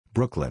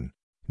Brooklyn,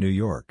 New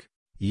York,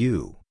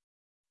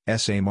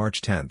 U.S.A.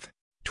 March 10,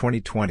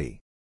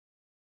 2020.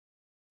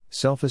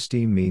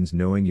 Self-esteem means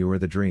knowing you are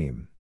the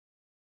dream.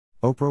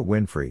 Oprah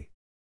Winfrey.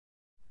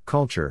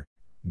 Culture,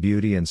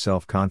 beauty and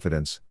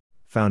self-confidence,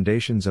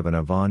 foundations of an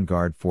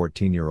avant-garde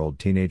 14-year-old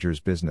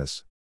teenager's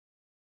business.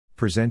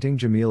 Presenting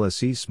Jamila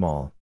C.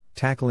 Small,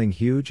 tackling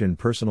huge and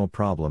personal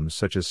problems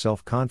such as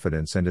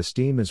self-confidence and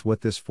esteem is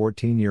what this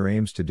 14-year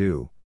aims to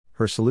do.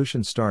 Her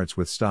solution starts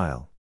with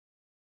style.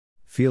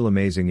 Feel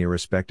amazing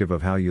irrespective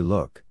of how you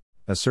look.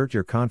 Assert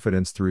your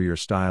confidence through your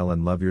style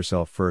and love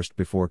yourself first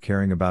before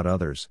caring about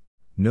others.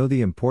 Know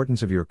the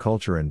importance of your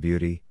culture and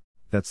beauty.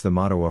 That's the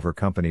motto of her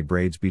company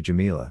Braids by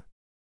Jamila.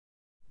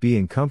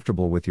 Being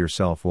comfortable with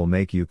yourself will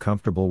make you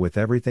comfortable with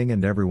everything,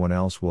 and everyone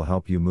else will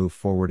help you move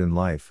forward in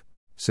life,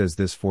 says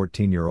this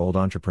 14-year-old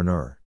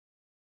entrepreneur.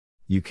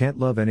 You can't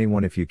love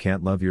anyone if you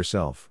can't love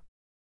yourself.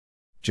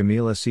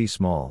 Jamila C.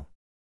 Small.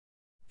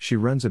 She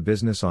runs a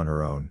business on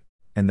her own,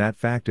 and that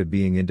fact of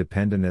being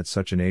independent at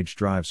such an age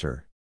drives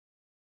her.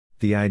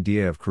 The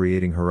idea of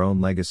creating her own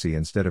legacy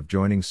instead of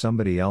joining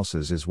somebody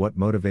else's is what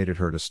motivated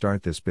her to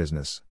start this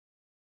business.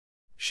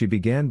 She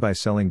began by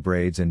selling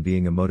braids and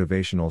being a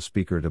motivational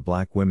speaker to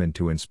Black women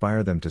to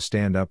inspire them to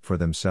stand up for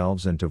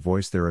themselves and to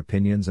voice their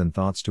opinions and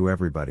thoughts to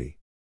everybody.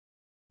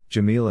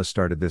 Jamila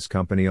started this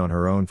company on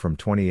her own from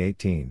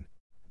 2018,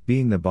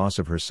 being the boss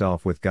of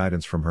herself with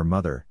guidance from her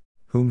mother,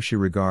 whom she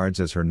regards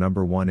as her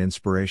 #1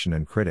 inspiration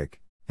and critic,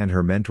 and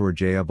her mentor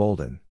Jaya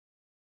Bolden.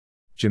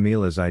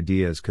 Jamila's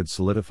ideas could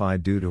solidify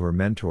due to her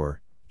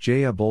mentor.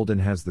 Jaya Bolden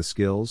has the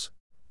skills,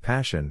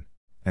 passion,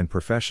 and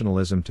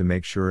professionalism to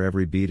make sure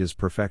every beat is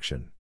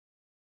perfection.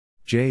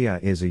 Jaya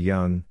is a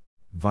young,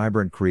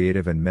 vibrant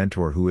creative and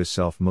mentor who is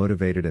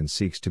self-motivated and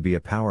seeks to be a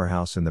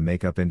powerhouse in the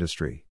makeup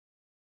industry.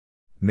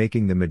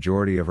 Making the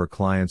majority of her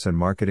clients and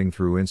marketing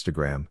through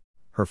Instagram,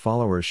 her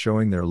followers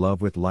showing their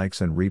love with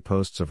likes and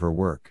reposts of her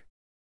work.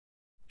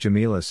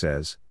 Jamila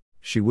says,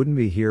 she wouldn't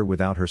be here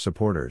without her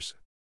supporters.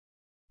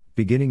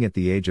 Beginning at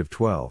the age of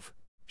 12,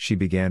 she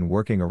began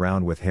working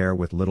around with hair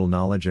with little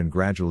knowledge and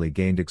gradually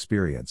gained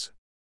experience.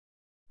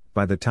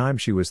 By the time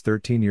she was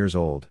 13 years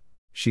old,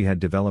 she had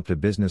developed a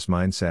business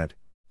mindset,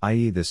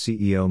 i.e. the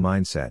CEO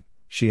mindset.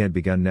 She had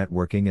begun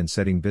networking and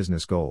setting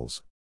business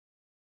goals.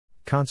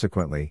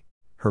 Consequently,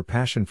 her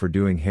passion for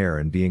doing hair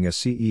and being a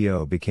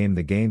CEO became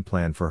the game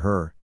plan for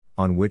her,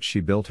 on which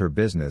she built her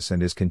business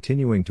and is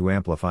continuing to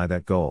amplify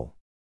that goal.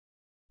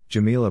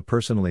 Jamila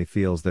personally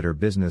feels that her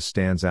business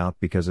stands out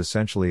because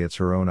essentially it's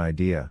her own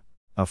idea,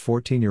 a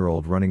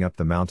 14-year-old running up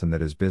the mountain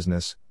that is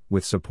business,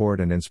 with support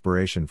and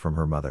inspiration from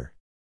her mother.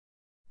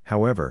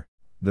 However,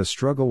 the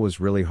struggle was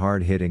really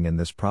hard-hitting, and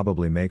this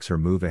probably makes her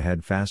move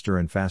ahead faster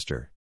and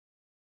faster.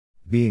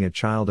 Being a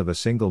child of a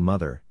single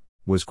mother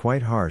was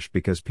quite harsh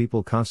because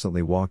people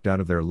constantly walked out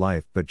of their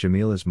life, but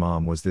Jamila's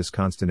mom was this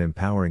constant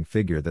empowering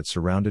figure that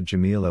surrounded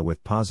Jamila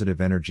with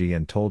positive energy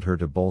and told her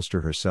to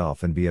bolster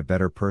herself and be a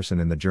better person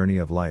in the journey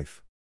of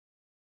life.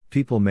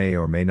 People may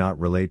or may not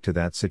relate to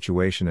that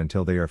situation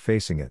until they are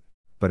facing it,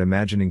 but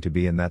imagining to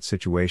be in that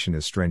situation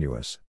is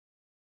strenuous.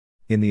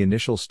 In the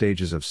initial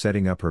stages of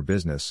setting up her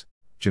business,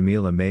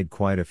 Jamila made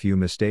quite a few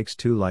mistakes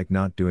too, like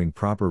not doing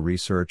proper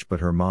research, but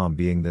her mom,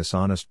 being this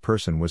honest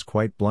person, was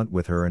quite blunt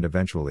with her, and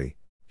eventually,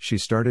 she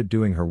started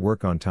doing her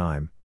work on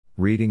time,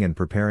 reading and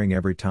preparing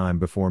every time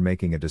before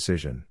making a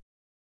decision.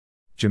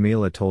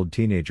 Jamila told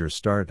teenager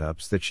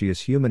startups that she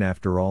is human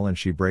after all, and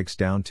she breaks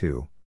down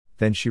too,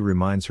 then she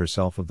reminds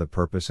herself of the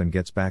purpose and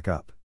gets back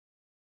up.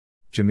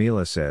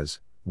 Jamila says,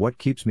 "What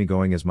keeps me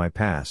going is my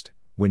past.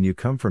 When you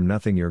come from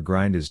nothing, your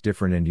grind is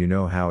different and you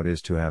know how it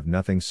is to have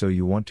nothing, so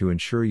you want to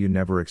ensure you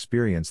never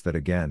experience that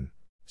again,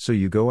 so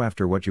you go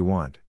after what you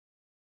want."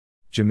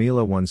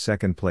 Jamila won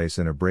second place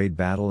in a braid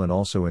battle, and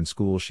also in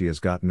school she has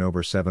gotten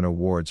over 7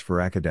 awards for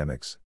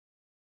academics.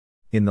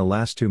 In the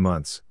last 2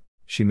 months,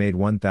 she made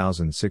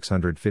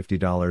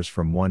 $1,650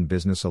 from one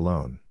business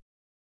alone.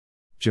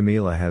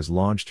 Jamila has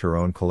launched her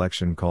own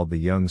collection called the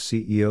Young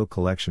CEO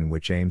Collection,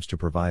 which aims to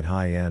provide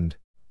high-end,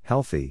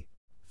 healthy,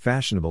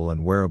 fashionable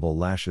and wearable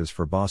lashes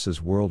for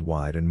bosses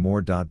worldwide and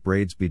more.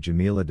 Braids by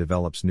Jamila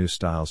develops new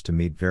styles to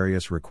meet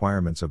various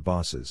requirements of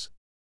bosses.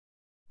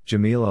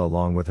 Jamila,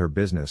 along with her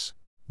business,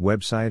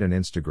 website and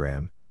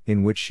Instagram,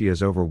 in which she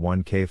has over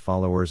 1K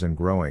followers and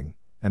growing,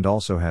 and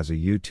also has a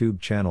YouTube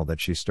channel that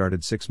she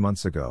started 6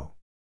 months ago.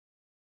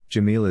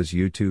 Jamila's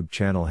YouTube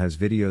channel has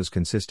videos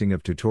consisting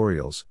of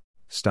tutorials,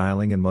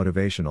 styling and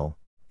motivational,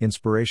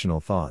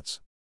 inspirational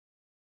thoughts.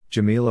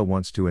 Jamila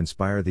wants to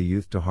inspire the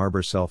youth to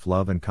harbor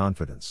self-love and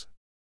confidence.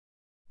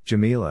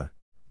 Jamila,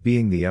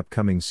 being the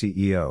upcoming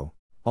CEO,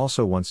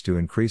 also wants to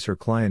increase her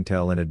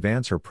clientele and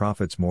advance her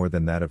profits more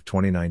than that of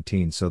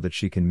 2019 so that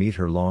she can meet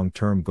her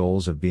long-term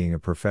goals of being a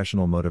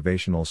professional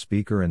motivational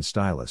speaker and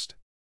stylist.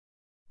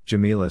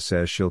 Jamila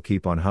says she'll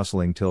keep on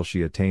hustling till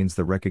she attains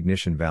the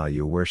recognition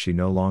value where she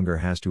no longer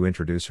has to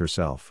introduce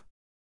herself.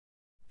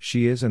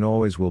 She is and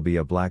always will be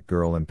a Black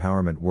girl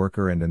empowerment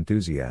worker and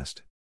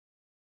enthusiast.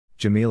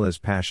 Jamila's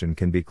passion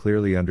can be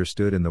clearly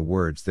understood in the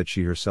words that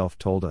she herself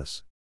told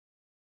us.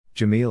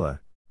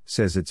 Jamila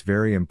says it's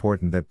very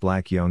important that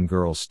Black young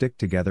girls stick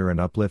together and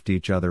uplift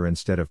each other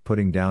instead of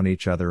putting down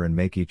each other and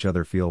make each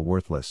other feel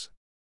worthless.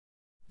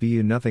 Be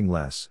you nothing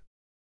less.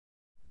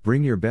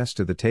 Bring your best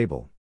to the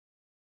table.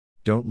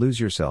 Don't lose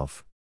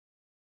yourself.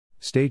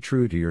 Stay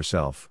true to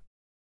yourself.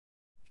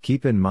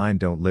 Keep in mind,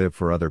 don't live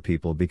for other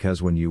people,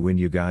 because when you win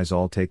you guys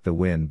all take the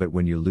win, but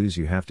when you lose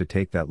you have to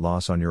take that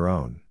loss on your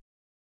own.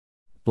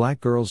 Black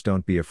girls,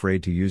 don't be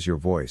afraid to use your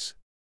voice.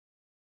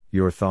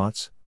 Your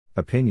thoughts,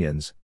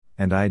 opinions,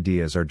 and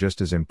ideas are just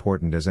as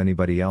important as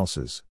anybody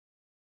else's.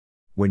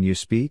 When you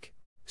speak,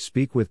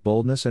 speak with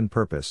boldness and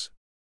purpose.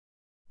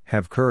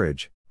 Have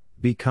courage,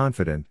 be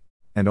confident,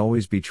 and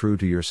always be true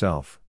to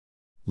yourself.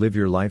 Live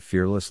your life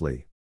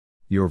fearlessly.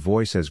 Your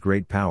voice has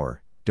great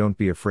power, don't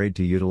be afraid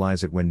to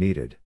utilize it when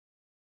needed.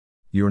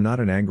 You're not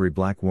an angry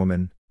Black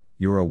woman,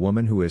 you're a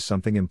woman who has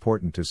something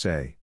important to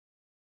say.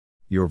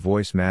 Your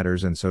voice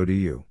matters and so do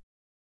you.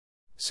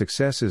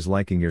 Success is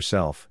liking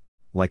yourself,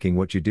 liking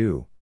what you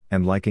do,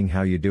 and liking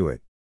how you do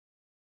it.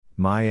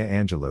 Maya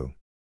Angelou.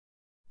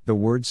 The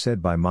words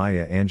said by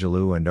Maya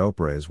Angelou and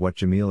Oprah is what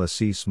Jamila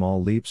sees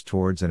small leaps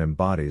towards and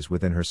embodies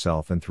within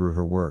herself and through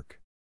her work.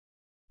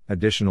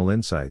 Additional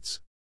insights.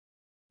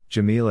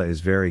 Jamila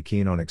is very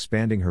keen on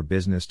expanding her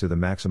business to the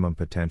maximum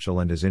potential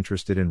and is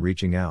interested in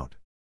reaching out.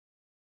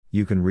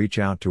 You can reach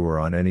out to her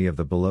on any of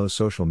the below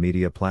social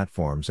media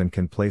platforms and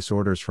can place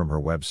orders from her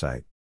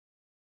website.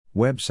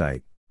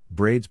 Website,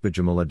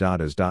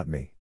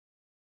 braidsbyjamila.is.me.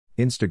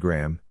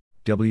 Instagram,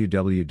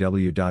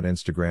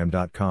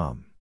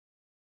 www.instagram.com.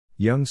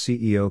 Young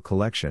CEO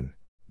Collection,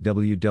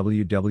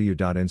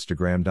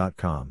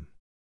 www.instagram.com.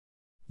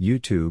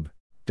 YouTube,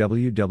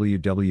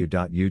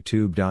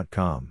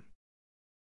 www.youtube.com.